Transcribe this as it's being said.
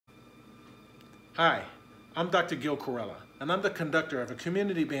Hi, I'm Dr. Gil Corella, and I'm the conductor of a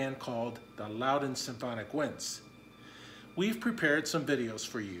community band called the Loudoun Symphonic Winds. We've prepared some videos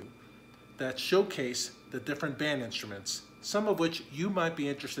for you that showcase the different band instruments, some of which you might be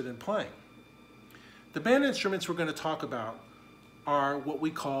interested in playing. The band instruments we're going to talk about are what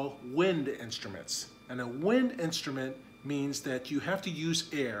we call wind instruments. And a wind instrument means that you have to use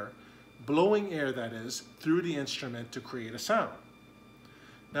air, blowing air that is, through the instrument to create a sound.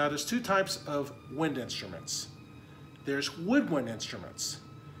 Now there's two types of wind instruments. There's woodwind instruments.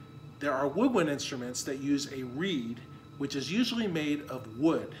 There are woodwind instruments that use a reed, which is usually made of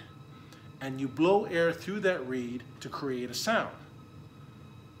wood, and you blow air through that reed to create a sound.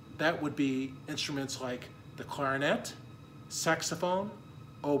 That would be instruments like the clarinet, saxophone,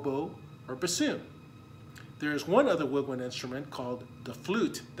 oboe, or bassoon. There is one other woodwind instrument called the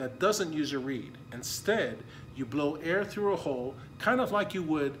flute that doesn't use a reed. Instead, you blow air through a hole, kind of like you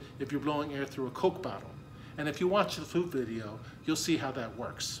would if you're blowing air through a Coke bottle. And if you watch the flute video, you'll see how that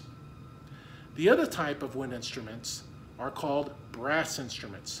works. The other type of wind instruments are called brass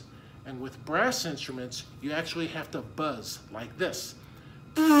instruments. And with brass instruments, you actually have to buzz like this.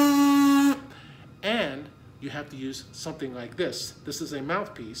 And you have to use something like this. This is a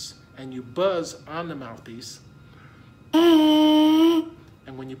mouthpiece, and you buzz on the mouthpiece.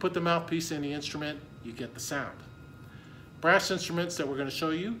 And when you put the mouthpiece in the instrument, you get the sound. Brass instruments that we're going to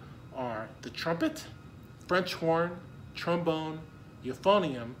show you are the trumpet, French horn, trombone,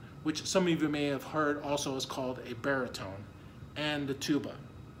 euphonium, which some of you may have heard also is called a baritone, and the tuba.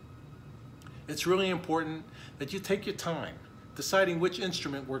 It's really important that you take your time deciding which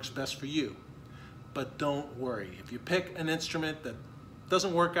instrument works best for you. But don't worry, if you pick an instrument that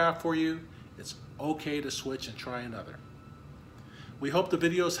doesn't work out for you, it's okay to switch and try another. We hope the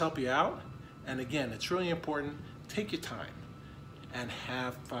videos help you out, and again, it's really important, take your time and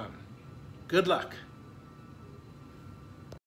have fun. Good luck.